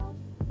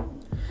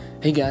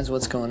Hey guys,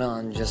 what's going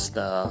on? Just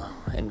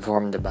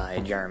informed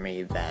by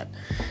Jeremy that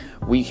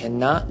we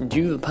cannot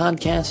do the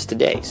podcast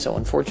today, so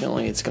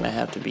unfortunately it's going to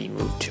have to be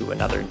moved to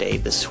another day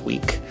this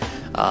week.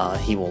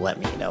 He will let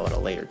me know at a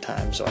later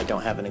time, so I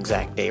don't have an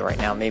exact day right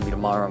now. Maybe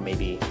tomorrow,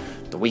 maybe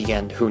the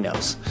weekend, who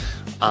knows.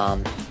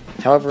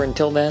 However,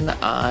 until then,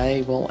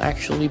 I will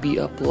actually be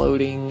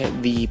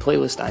uploading the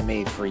playlist I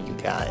made for you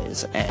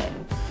guys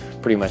and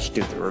pretty much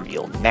do the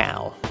reveal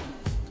now,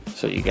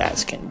 so you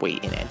guys can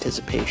wait in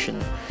anticipation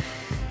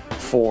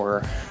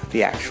for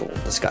the actual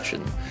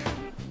discussion.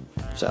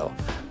 So,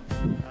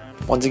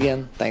 once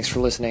again, thanks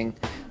for listening.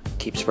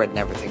 Keep spreading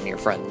everything to your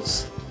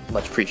friends.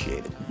 Much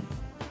appreciated.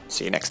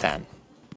 See you next time.